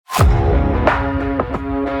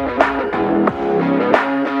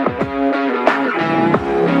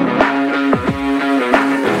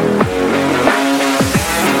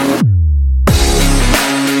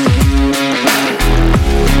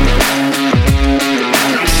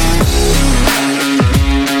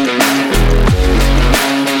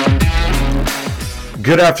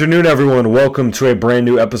Good afternoon, everyone. Welcome to a brand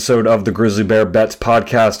new episode of the Grizzly Bear Bets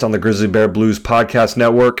podcast on the Grizzly Bear Blues Podcast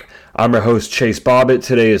Network. I'm your host, Chase Bobbitt.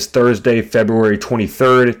 Today is Thursday, February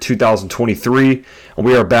 23rd, 2023, and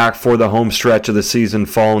we are back for the home stretch of the season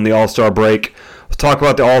following the All-Star break. Let's talk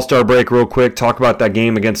about the All-Star break real quick, talk about that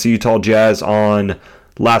game against the Utah Jazz on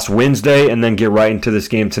last Wednesday, and then get right into this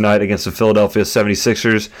game tonight against the Philadelphia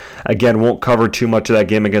 76ers. Again, won't cover too much of that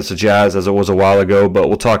game against the Jazz as it was a while ago, but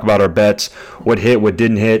we'll talk about our bets, what hit, what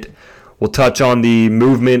didn't hit. We'll touch on the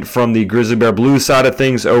movement from the Grizzly Bear Blues side of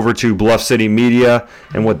things over to Bluff City Media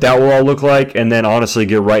and what that will all look like, and then honestly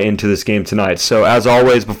get right into this game tonight. So as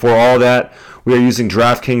always, before all that, we are using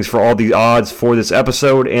DraftKings for all the odds for this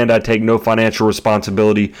episode, and I take no financial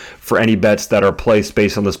responsibility for any bets that are placed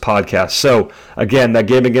based on this podcast. So, again, that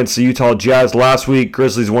game against the Utah Jazz last week,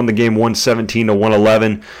 Grizzlies won the game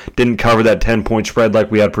 117-111. Didn't cover that 10-point spread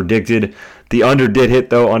like we had predicted. The under did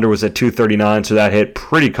hit, though. Under was at 239, so that hit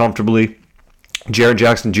pretty comfortably. Jaren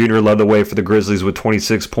Jackson Jr. led the way for the Grizzlies with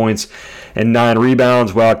 26 points and 9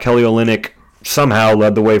 rebounds, while Kelly Olynyk somehow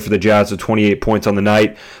led the way for the Jazz with 28 points on the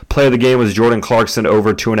night. Play of the game was Jordan Clarkson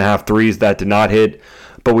over 2.5 threes. That did not hit,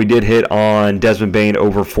 but we did hit on Desmond Bane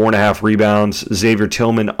over 4.5 rebounds, Xavier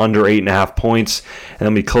Tillman under 8.5 points, and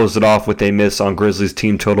then we closed it off with a miss on Grizzlies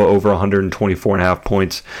team total over 124.5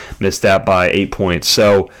 points. Missed that by 8 points.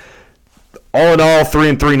 So all in all,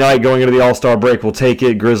 3-3 night going into the All-Star break. We'll take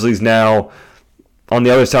it. Grizzlies now on the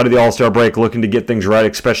other side of the All-Star break, looking to get things right,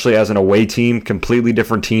 especially as an away team. Completely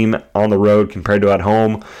different team on the road compared to at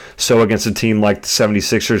home. So against a team like the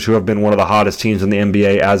 76ers, who have been one of the hottest teams in the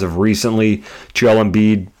NBA as of recently. Joel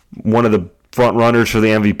Embiid, one of the front runners for the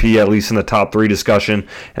MVP, at least in the top 3 discussion.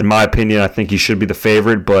 In my opinion, I think he should be the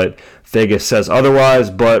favorite, but Vegas says otherwise.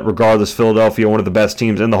 But regardless, Philadelphia, one of the best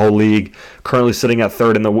teams in the whole league, currently sitting at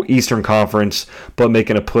 3rd in the Eastern Conference, but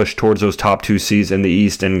making a push towards those top 2 seeds in the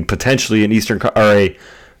East and potentially an a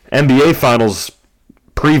NBA Finals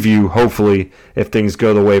preview, hopefully, if things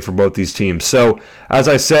go the way for both these teams. So, as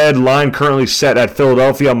I said, line currently set at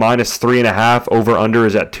Philadelphia, minus 3.5. Over-under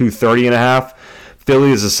is at 230.5.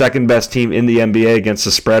 Philly is the second best team in the NBA against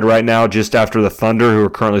the spread right now, just after the Thunder, who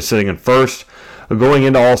are currently sitting in first. Going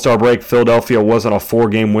into All-Star break, Philadelphia was on a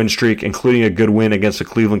 4-game win streak, including a good win against the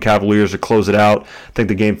Cleveland Cavaliers to close it out. I think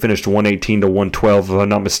the game finished 118-112, if I'm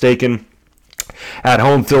not mistaken. At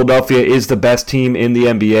home, Philadelphia is the best team in the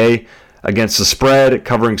NBA against the spread,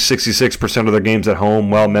 covering 66% of their games at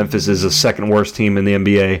home, while Memphis is the second worst team in the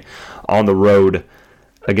NBA on the road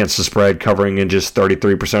against the spread, covering in just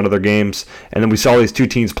 33% of their games. And then we saw these two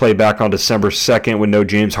teams play back on December 2nd with no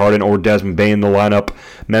James Harden or Desmond Bane in the lineup.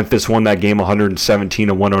 Memphis won that game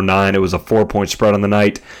 117-109. It was a 4-point spread on the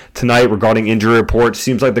night. Tonight, regarding injury reports,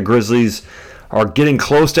 seems like the Grizzlies are getting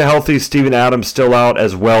close to healthy. Steven Adams still out,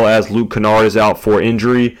 as well as Luke Kennard is out for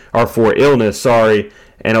illness.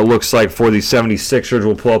 And it looks like for the 76ers,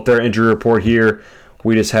 we'll pull up their injury report here.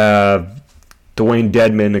 We just have Dwayne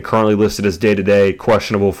Dedmon, currently listed as day-to-day,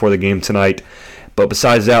 questionable for the game tonight. But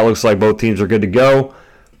besides that, looks like both teams are good to go.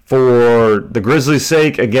 For the Grizzlies'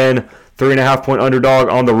 sake, again, 3.5-point underdog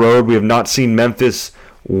on the road. We have not seen Memphis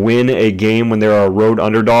win a game when they're a road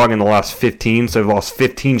underdog in the last 15. So they've lost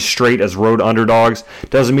 15 straight as road underdogs.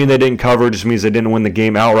 Doesn't mean they didn't cover, just means they didn't win the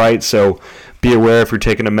game outright. So be aware if you're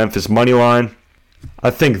taking a Memphis money line.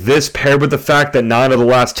 I think this, paired with the fact that 9 of the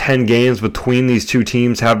last 10 games between these two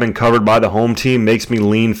teams have been covered by the home team, makes me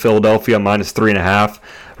lean Philadelphia minus 3.5.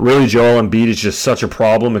 Really, Joel Embiid is just such a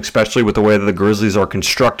problem, especially with the way that the Grizzlies are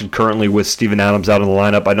constructed currently with Steven Adams out of the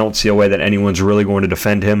lineup. I don't see a way that anyone's really going to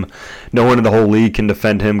defend him. No one in the whole league can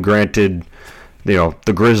defend him. Granted,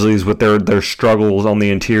 the Grizzlies with their struggles on the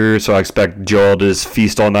interior, so I expect Joel to just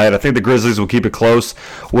feast all night. I think the Grizzlies will keep it close.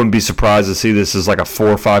 Wouldn't be surprised to see this as like a 4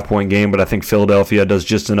 or 5 point game, but I think Philadelphia does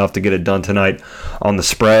just enough to get it done tonight on the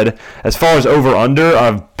spread. As far as over-under,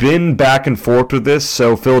 I've been back and forth with this,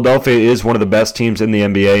 so Philadelphia is one of the best teams in the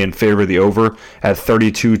NBA in favor of the over at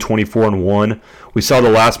 32, 24, and 1. We saw the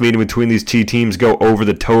last meeting between these two teams go over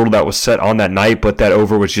the total that was set on that night, but that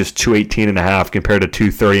over was just 218.5 compared to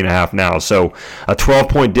 230.5 now. So a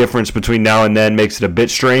 12-point difference between now and then makes it a bit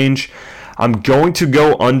strange. I'm going to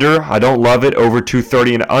go under. I don't love it. Over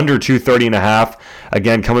 230 and under 230.5.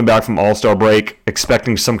 Again, coming back from All-Star break,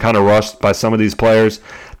 expecting some kind of rush by some of these players.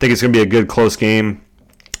 I think it's going to be a good close game,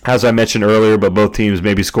 as I mentioned earlier, but both teams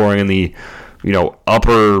may be scoring in the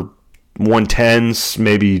upper 110s,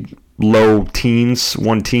 maybe low teens,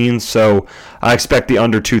 1-teens. So I expect the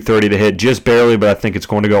under 230 to hit just barely, but I think it's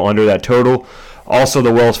going to go under that total. Also,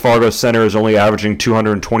 the Wells Fargo Center is only averaging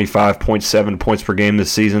 225.7 points per game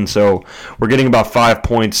this season, so we're getting about 5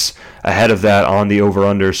 points ahead of that on the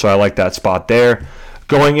over-under, so I like that spot there.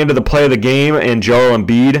 Going into the play of the game and Joel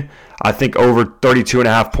Embiid, I think over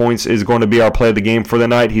 32.5 points is going to be our play of the game for the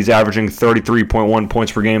night. He's averaging 33.1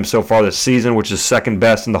 points per game so far this season, which is second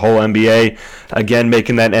best in the whole NBA. Again,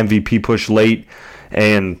 making that MVP push late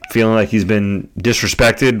and feeling like he's been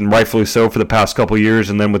disrespected, and rightfully so, for the past couple years.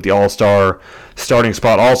 And then with the All-Star starting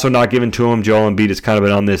spot also not given to him, Joel Embiid has kind of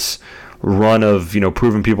been on this run of,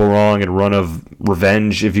 proving people wrong and run of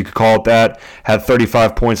revenge, if you could call it that. Had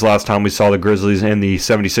 35 points last time we saw the Grizzlies and the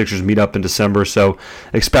 76ers meet up in December, so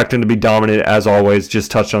expect him to be dominant as always.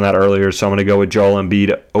 Just touched on that earlier, so I'm going to go with Joel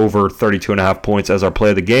Embiid over 32.5 points as our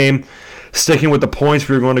play of the game. Sticking with the points,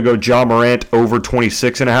 we're going to go Ja Morant over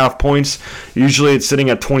 26.5 points. Usually it's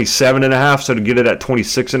sitting at 27.5, so to get it at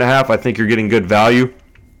 26.5, I think you're getting good value.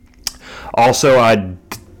 Also, I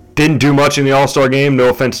didn't do much in the All-Star game, no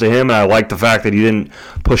offense to him, and I like the fact that he didn't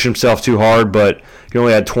push himself too hard, but he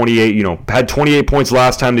only had 28 points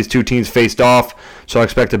last time these two teams faced off, so I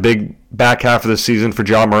expect a big back half of the season for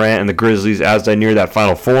Ja Morant and the Grizzlies as they near that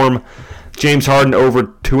Final Four. James Harden over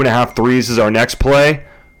 2.5 threes is our next play.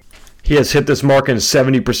 He has hit this mark in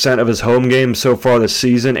 70% of his home games so far this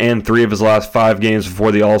season and 3 of his last 5 games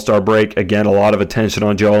before the All-Star break. Again, a lot of attention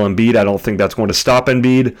on Joel Embiid. I don't think that's going to stop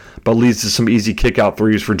Embiid, but leads to some easy kick-out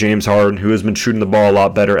threes for James Harden, who has been shooting the ball a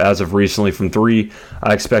lot better as of recently from 3.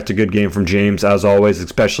 I expect a good game from James, as always,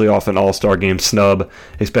 especially off an All-Star game snub.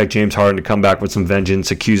 Expect James Harden to come back with some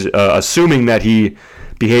vengeance, assuming that he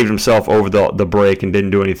behaved himself over the break and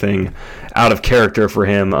didn't do anything out of character for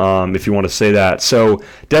him, if you want to say that. So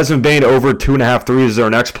Desmond Bane over 2.5 threes is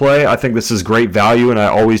our next play. I think this is great value, and I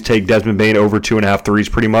always take Desmond Bane over 2.5 threes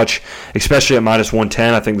pretty much, especially at minus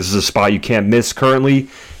 110. I think this is a spot you can't miss currently.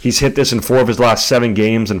 He's hit this in 4 of his last 7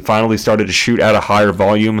 games and finally started to shoot at a higher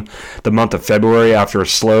volume the month of February after a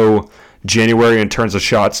slow January in terms of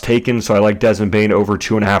shots taken. So I like Desmond Bane over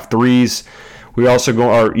 2.5 threes. We also go,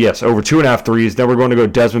 over 2.5 threes. Then we're going to go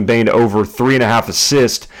Desmond Bane over 3.5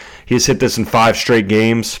 assists. He's hit this in 5 straight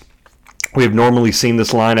games. We have normally seen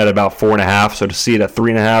this line at about 4.5, so to see it at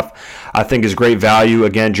 3.5, I think is great value.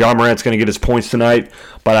 Again, Ja Morant's going to get his points tonight,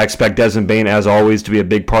 but I expect Desmond Bane, as always, to be a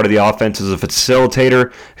big part of the offense as a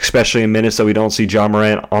facilitator, especially in minutes that we don't see Ja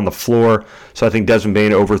Morant on the floor. So I think Desmond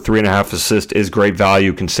Bane over 3.5 assists is great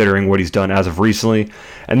value considering what he's done as of recently.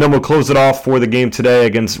 And then we'll close it off for the game today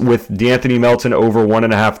with De'Anthony Melton over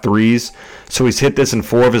 1.5 threes. So he's hit this in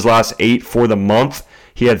 4 of his last 8 for the month.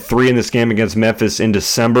 He had 3 in this game against Memphis in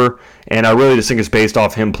December, and I really just think it's based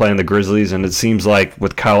off him playing the Grizzlies, and it seems like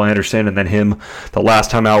with Kyle Anderson and then him the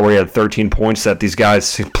last time out where he had 13 points that these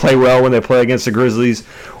guys play well when they play against the Grizzlies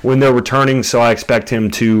when they're returning, so I expect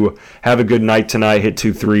him to have a good night tonight, hit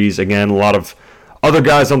 2 threes. Again, a lot of other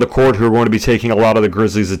guys on the court who are going to be taking a lot of the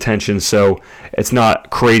Grizzlies' attention, so it's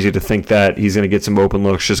not crazy to think that he's going to get some open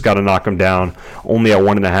looks. Just got to knock him down. Only at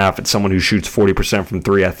 1.5. It's someone who shoots 40% from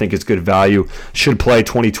 3. I think it's good value. Should play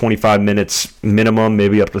 20-25 minutes minimum,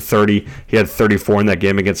 maybe up to 30. He had 34 in that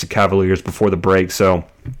game against the Cavaliers before the break, so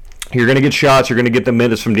you're going to get shots. You're going to get the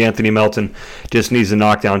minutes from De'Anthony Melton. Just needs to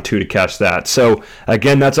knock down 2 to catch that. So,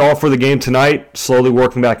 again, that's all for the game tonight. Slowly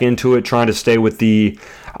working back into it, trying to stay with the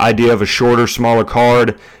idea of a shorter, smaller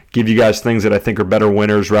card, give you guys things that I think are better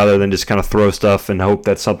winners rather than just kind of throw stuff and hope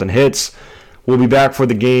that something hits. We'll be back for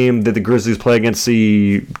the game that the Grizzlies play against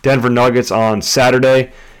the Denver Nuggets on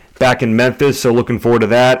Saturday back in Memphis, so looking forward to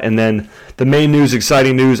that. And then the main news,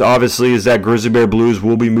 exciting news, obviously, is that Grizzly Bear Blues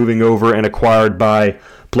will be moving over and acquired by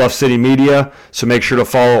Bluff City Media, so make sure to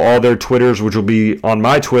follow all their Twitters, which will be on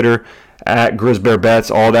my Twitter, at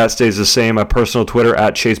GrizzBearBets. All that stays the same. My personal Twitter,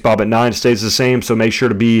 at ChaseBob9, stays the same, so make sure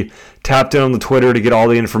to be tapped in on the Twitter to get all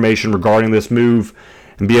the information regarding this move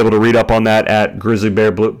and be able to read up on that at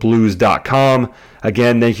GrizzlyBearBlues.com.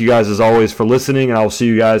 Again, thank you guys as always for listening, and I will see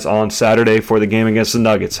you guys on Saturday for the game against the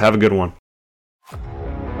Nuggets. Have a good one.